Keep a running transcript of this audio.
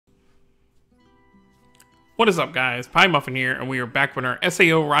What is up, guys? Pie Muffin here, and we are back with our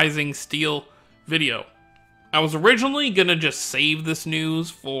SAO Rising Steel video. I was originally gonna just save this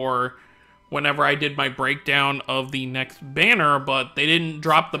news for whenever I did my breakdown of the next banner, but they didn't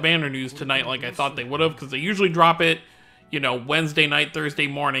drop the banner news tonight like I thought they would have, because they usually drop it, you know, Wednesday night, Thursday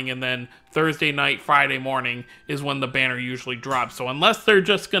morning, and then Thursday night, Friday morning is when the banner usually drops. So unless they're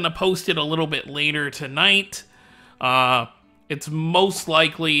just gonna post it a little bit later tonight, it's most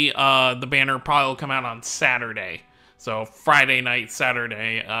likely the banner probably will come out on Saturday. So Friday night,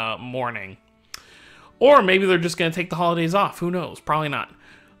 Saturday morning. Or maybe they're just going to take the holidays off. Who knows? Probably not.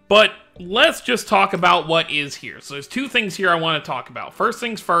 But let's just talk about what is here. So there's two things here I want to talk about. First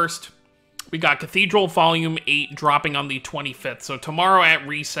things first, we got Cathedral Volume 8 dropping on the 25th. So tomorrow at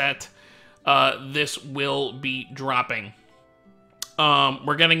reset, this will be dropping.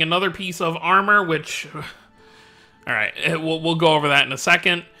 We're getting another piece of armor, which... Alright, we'll go over that in a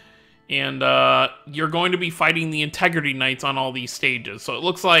second. And you're going to be fighting the Integrity Knights on all these stages. So it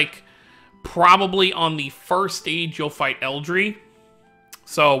looks like probably on the first stage you'll fight Eldry.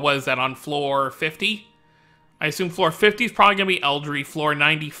 So what is that, on floor 50? I assume floor 50 is probably going to be Eldry. Floor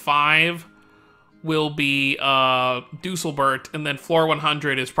 95 will be Dusselbert. And then floor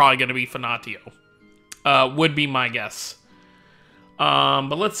 100 is probably going to be Fanatio. Would be my guess.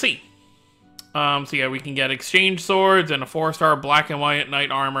 But let's see. So yeah, we can get exchange swords and a 4-star black and white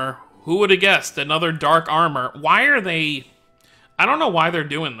knight armor. Who would have guessed? Another dark armor. Why are they... I don't know why they're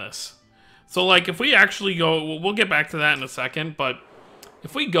doing this. So like, if we actually go... We'll get back to that in a second, but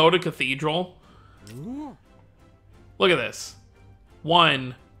if we go to Cathedral... Look at this.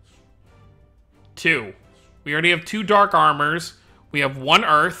 1, 2. We already have 2 dark armors. We have 1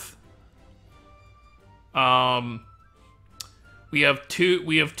 earth. We have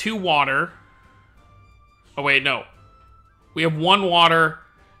two water. Oh, wait, no. We have 1 water,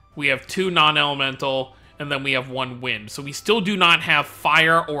 we have 2 non-elemental, and then we have 1 wind. So we still do not have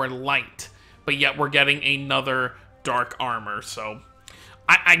fire or light, but yet we're getting another dark armor. So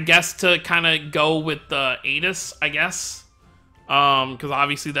I guess to kind of go with the Adis, I guess. Because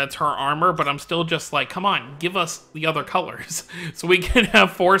obviously that's her armor, but I'm still just like, come on, give us the other colors. So we can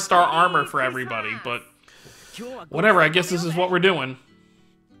have 4-star armor for everybody, but whatever, I guess this is what we're doing.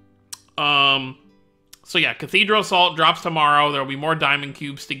 So yeah, Cathedral Assault drops tomorrow. There'll be more diamond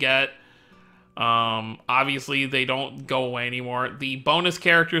cubes to get. Obviously, they don't go away anymore. The bonus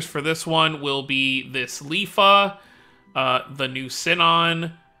characters for this one will be this Lifa, the new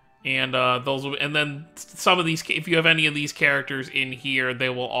Sinon, and those will, and then some of these. If you have any of these characters in here, they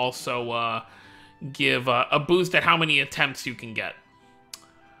will also give a boost at how many attempts you can get.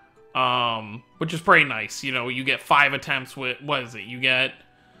 Which is pretty nice. You know, you get 5 attempts with, what is it? You get,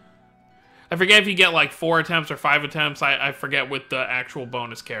 I forget if you get like 4 attempts or 5 attempts. I forget with the actual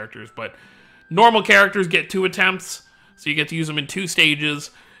bonus characters, but normal characters get 2 attempts, so you get to use them in 2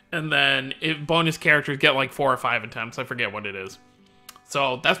 stages, and then bonus characters get like 4 or 5 attempts. I forget what it is.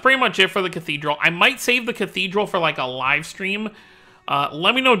 So that's pretty much it for the Cathedral. I might save the Cathedral for like a live stream.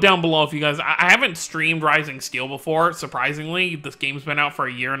 Let me know down below if you guys... I haven't streamed Rising Steel before, surprisingly. This game's been out for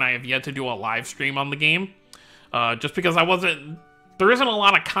a year, and I have yet to do a live stream on the game. Just because I wasn't... There isn't a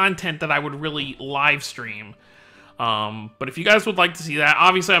lot of content that I would really live stream. But if you guys would like to see that,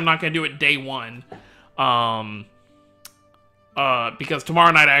 obviously I'm not going to do it day 1. Because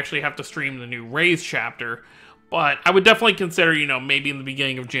tomorrow night I actually have to stream the new Raise chapter. But I would definitely consider, you know, maybe in the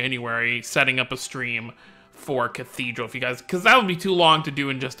beginning of January, setting up a stream for Cathedral, if you guys, because that would be too long to do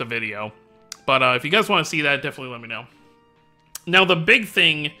in just a video. But if you guys want to see that, definitely let me know. Now, the big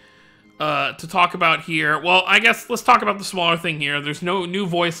thing to talk about here, well, I guess let's talk about the smaller thing here. There's no new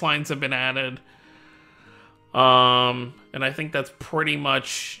voice lines have been added. And I think that's pretty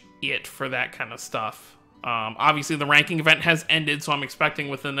much it for that kind of stuff. Obviously, the ranking event has ended, so I'm expecting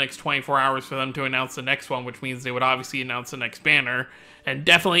within the next 24 hours for them to announce the next one, which means they would obviously announce the next banner. And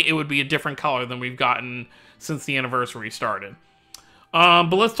definitely it would be a different color than we've gotten since the anniversary started.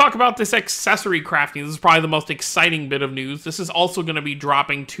 But let's talk about this accessory crafting. This is probably the most exciting bit of news. This is also going to be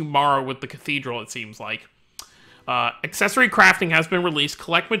dropping tomorrow with the Cathedral, it seems like. Accessory crafting has been released.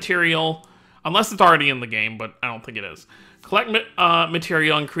 Collect material, unless it's already in the game, but I don't think it is. Collect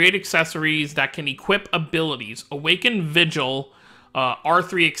material and create accessories that can equip abilities. Awaken Vigil,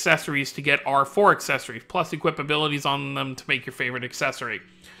 R3 accessories to get R4 accessories, plus equip abilities on them to make your favorite accessory.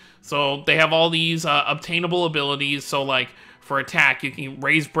 So they have all these obtainable abilities. So like for attack, you can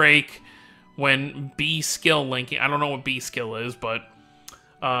raise break when B skill linking. I don't know what B skill is, but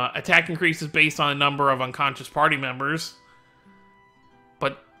attack increases based on a number of unconscious party members.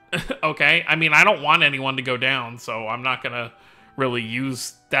 But okay, I mean, I don't want anyone to go down, so I'm not gonna really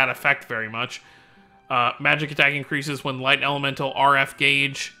use that effect very much. Magic attack increases when light elemental RF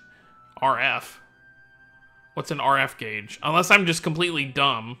gauge. RF? What's an RF gauge? Unless I'm just completely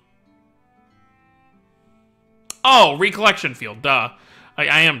dumb. Oh, recollection field, duh.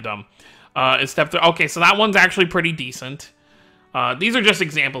 I am dumb. Is step 3. Okay, so that one's actually pretty decent. These are just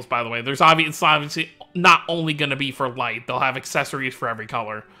examples, by the way. There's obviously not only going to be for light. They'll have accessories for every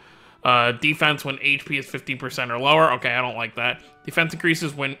color. Defense when HP is 15% or lower. Okay, I don't like that. Defense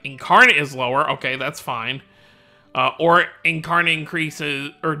increases when Incarnate is lower. Okay, that's fine. Or Incarnate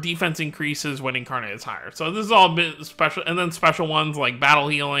increases, or defense increases when Incarnate is higher. So this is all a bit special. And then special ones like Battle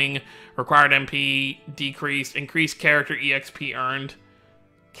Healing, Required MP, Decreased, Increased Character EXP earned.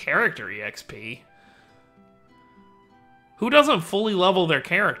 Character EXP? Who doesn't fully level their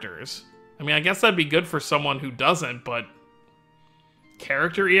characters? I mean, I guess that'd be good for someone who doesn't, but...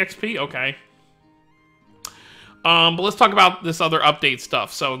 Character EXP? Okay. But let's talk about this other update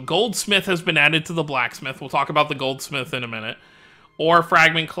stuff. So, Goldsmith has been added to the Blacksmith. We'll talk about the Goldsmith in a minute. Ore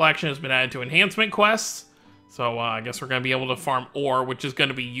Fragment Collection has been added to Enhancement Quests. So, I guess we're going to be able to farm ore, which is going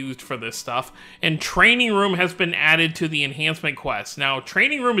to be used for this stuff. And Training Room has been added to the Enhancement Quest. Now,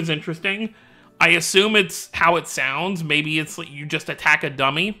 Training Room is interesting. I assume it's how it sounds. Maybe it's you just attack a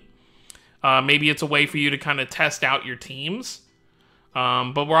dummy. Maybe it's a way for you to kind of test out your teams.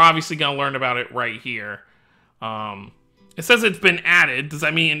 But we're obviously going to learn about it right here. It says it's been added. Does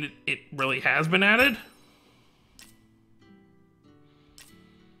that mean it really has been added?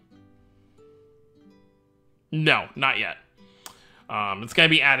 No, not yet. It's going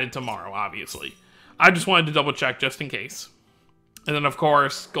to be added tomorrow, obviously. I just wanted to double check just in case. And then, of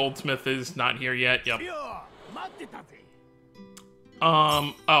course, Goldsmith is not here yet. Yep.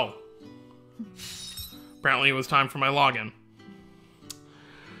 Oh. Apparently it was time for my login.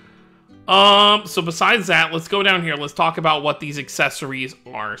 So besides that, let's go down here. Let's talk about what these accessories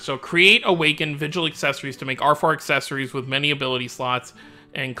are. So create, awaken, vigil accessories to make R4 accessories with many ability slots,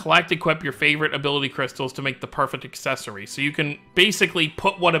 and collect, equip your favorite ability crystals to make the perfect accessory. So you can basically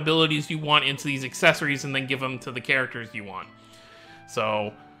put what abilities you want into these accessories and then give them to the characters you want.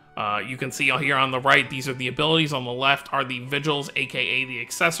 So you can see here on the right, these are the abilities. On the left are the vigils, aka the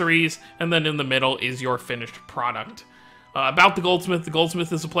accessories, and then in the middle is your finished product. About the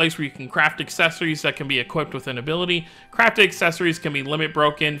Goldsmith is a place where you can craft accessories that can be equipped with an ability. Crafted accessories can be limit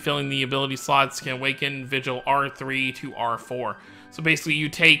broken, filling the ability slots can awaken Vigil R3 to R4. So basically you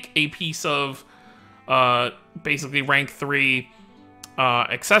take a piece of basically rank 3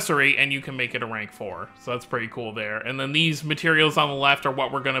 accessory and you can make it a rank 4. So that's pretty cool there. And then these materials on the left are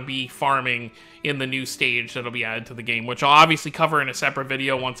what we're going to be farming in the new stage that'll be added to the game, which I'll obviously cover in a separate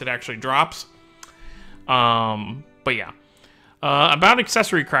video once it actually drops. But yeah. About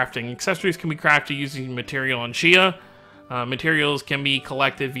accessory crafting. Accessories can be crafted using material and Shia. Materials can be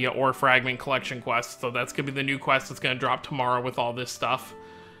collected via ore fragment collection quests. So that's going to be the new quest that's going to drop tomorrow with all this stuff.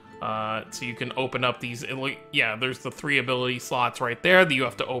 So you can open up these... Yeah, there's the 3 ability slots right there that you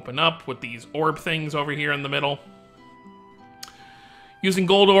have to open up with these orb things over here in the middle. Using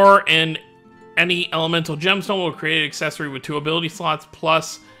gold ore and any elemental gemstone will create an accessory with 2 ability slots,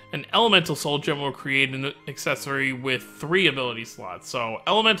 plus an elemental soul gem will create an accessory with 3 ability slots. So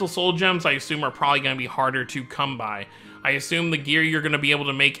elemental soul gems, I assume, are probably going to be harder to come by. I assume the gear you're going to be able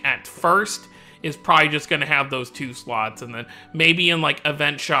to make at first is probably just going to have those 2 slots. And then maybe in like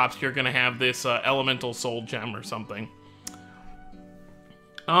event shops, you're going to have this elemental soul gem or something.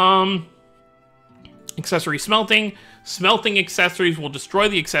 Accessory smelting. Smelting accessories will destroy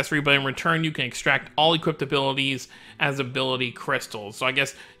the accessory, but in return you can extract all equipped abilities as ability crystals. So I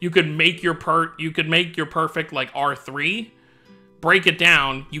guess you could make your perfect like R3, break it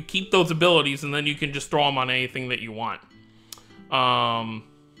down, you keep those abilities, and then you can just throw them on anything that you want.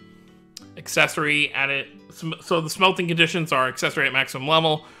 Accessory added. So the smelting conditions are accessory at maximum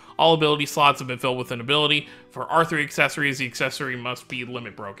level. All ability slots have been filled with an ability. For R3 accessories, the accessory must be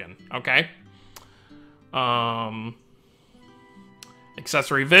limit broken. Okay.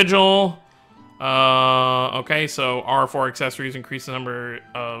 Accessory vigil. Okay, so R4 accessories increase the number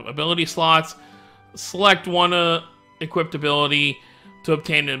of ability slots. Select one equipped ability to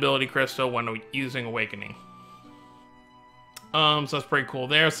obtain an ability crystal when using awakening. So that's pretty cool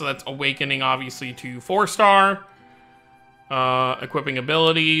there. So that's awakening, obviously, to 4-star. Equipping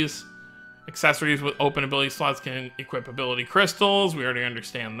abilities. Accessories with open ability slots can equip ability crystals. We already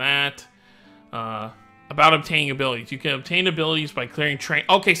understand that. About obtaining abilities. You can obtain abilities by clearing train.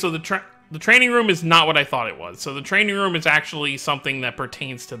 Okay, so the training room is not what I thought it was. So the training room is actually something that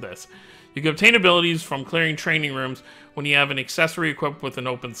pertains to this. You can obtain abilities from clearing training rooms when you have an accessory equipped with an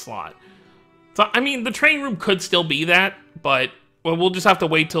open slot. So, I mean, the training room could still be that, but well, we'll just have to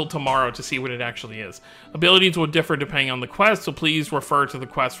wait till tomorrow to see what it actually is. Abilities will differ depending on the quest, so please refer to the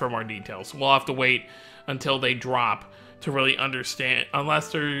quest for more details. We'll have to wait until they drop to really understand,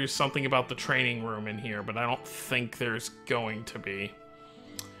 unless there's something about the training room in here, but I don't think there's going to be.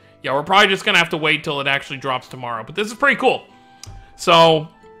 Yeah, we're probably just going to have to wait till it actually drops tomorrow, but this is pretty cool. So,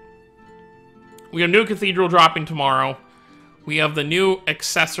 we have new Cathedral dropping tomorrow. We have the new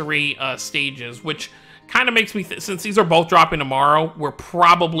accessory stages, which kind of makes me, since these are both dropping tomorrow, we're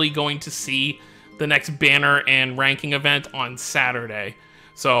probably going to see the next banner and ranking event on Saturday.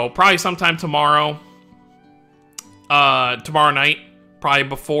 So probably sometime tomorrow, tomorrow night, probably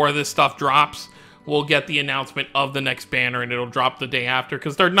before this stuff drops, we'll get the announcement of the next banner, and it'll drop the day after,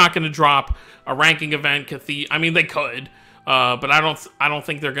 because they're not going to drop a ranking event. I mean, they could, but I don't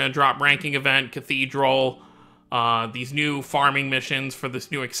think they're going to drop ranking event, Cathedral, these new farming missions for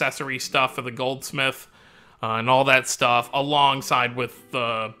this new accessory stuff for the goldsmith, and all that stuff, alongside with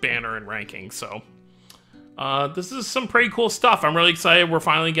the banner and ranking. So, this is some pretty cool stuff. I'm really excited we're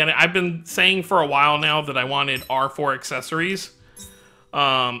finally getting it. I've been saying for a while now that I wanted R4 accessories.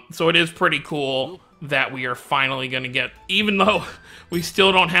 So it is pretty cool that we are finally going to get, even though we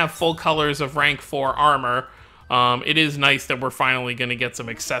still don't have full colors of rank 4 armor, it is nice that we're finally going to get some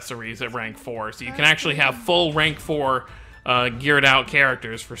accessories at rank 4. So you can actually have full rank 4 geared out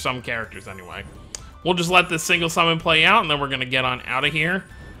characters, for some characters anyway. We'll just let this single summon play out, and then we're going to get on out of here.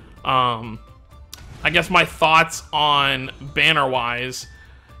 I guess my thoughts on banner-wise,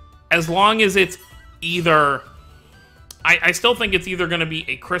 as long as it's either... I still think it's either going to be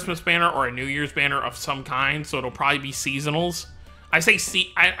a Christmas banner or a New Year's banner of some kind, so it'll probably be seasonals. I say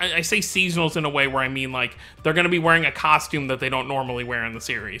seasonals in a way where I mean, like, they're going to be wearing a costume that they don't normally wear in the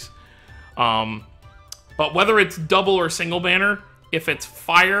series. But whether it's double or single banner, if it's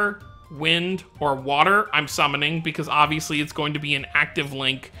fire, wind, or water, I'm summoning, because obviously it's going to be an active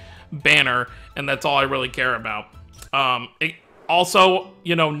link banner, and that's all I really care about. Also,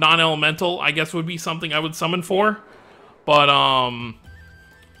 you know, non-elemental, I guess, would be something I would summon for. But, I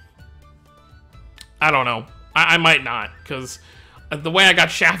don't know. I might not, because the way I got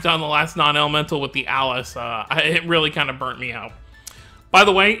shafted on the last non-elemental with the Alice, it really kind of burnt me out. By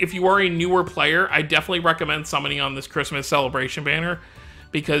the way, if you are a newer player, I definitely recommend summoning on this Christmas celebration banner,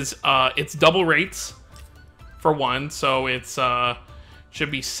 because it's double rates, for one, so it's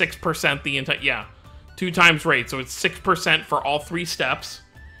should be 6% the entire, yeah, 2 times rate, so it's 6% for all 3 steps.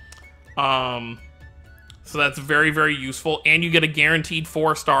 So that's very, very useful, and you get a guaranteed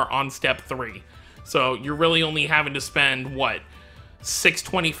 4-star on step 3. So you're really only having to spend, what,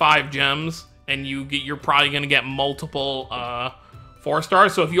 625 gems, and you're probably going to get multiple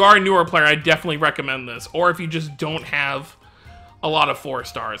 4-stars. So if you are a newer player, I definitely recommend this. Or if you just don't have a lot of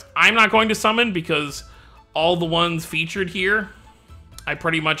 4-stars. I'm not going to summon, because all the ones featured here, I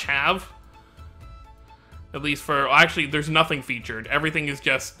pretty much have. At least for... Actually, there's nothing featured. Everything is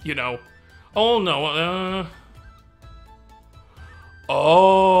just, you know... Oh, no,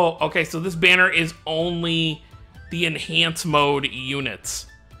 Oh, okay, so this banner is only the enhanced mode units.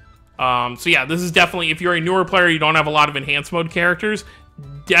 So yeah, this is definitely, if you're a newer player, you don't have a lot of enhanced mode characters,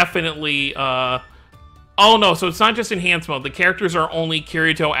 definitely, oh no, so it's not just enhanced mode, the characters are only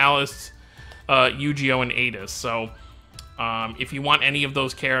Kirito, Alice, Yu-Gi-Oh, and Adis, so, if you want any of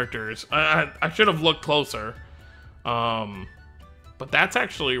those characters, I should have looked closer, but that's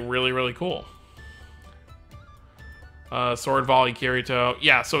actually really, really cool. Sword Volley, Kirito.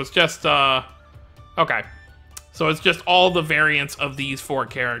 Yeah, so it's just, okay. So it's just all the variants of these 4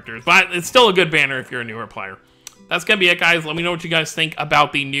 characters. But it's still a good banner if you're a newer player. That's going to be it, guys. Let me know what you guys think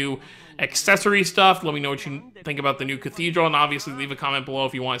about the new accessory stuff. Let me know what you think about the new Cathedral. And obviously, leave a comment below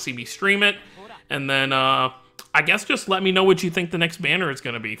if you want to see me stream it. And then, I guess just let me know what you think the next banner is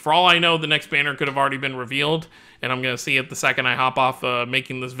going to be. For all I know, the next banner could have already been revealed, and I'm going to see it the second I hop off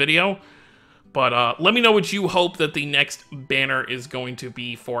making this video. But let me know what you hope that the next banner is going to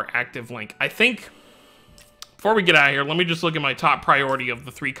be for Active Link. I think, before we get out of here, let me just look at my top priority of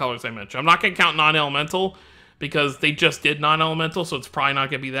the 3 colors I mentioned. I'm not going to count non-elemental, because they just did non-elemental, so it's probably not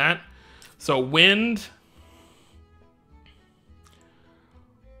going to be that. So wind...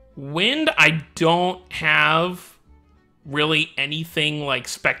 Wind, I don't have really anything like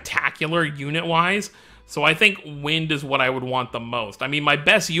spectacular unit-wise, so I think wind is what I would want the most. I mean, my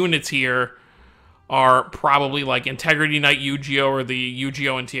best units here are probably like Integrity Knight Yu-Gi-Oh! Or the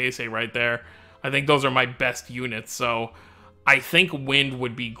Yu-Gi-Oh! And TSA right there. I think those are my best units, so I think wind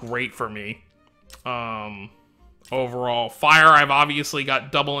would be great for me. Overall, fire, I've obviously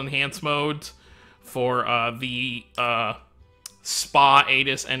got double enhance modes for the Spa,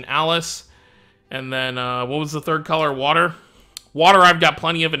 Adis, and Alice. And then, what was the third color? Water? Water, I've got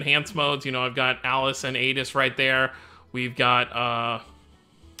plenty of enhanced modes. You know, I've got Alice and Adis right there. We've got,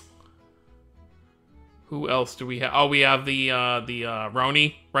 who else do we have? Oh, we have the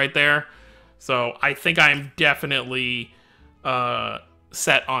Roni right there. So I think I'm definitely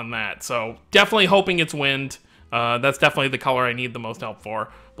set on that. So definitely hoping it's wind. That's definitely the color I need the most help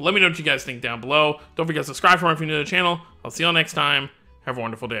for. But let me know what you guys think down below. Don't forget to subscribe for more if you're new to the channel. I'll see you all next time. Have a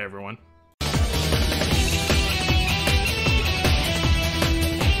wonderful day, everyone.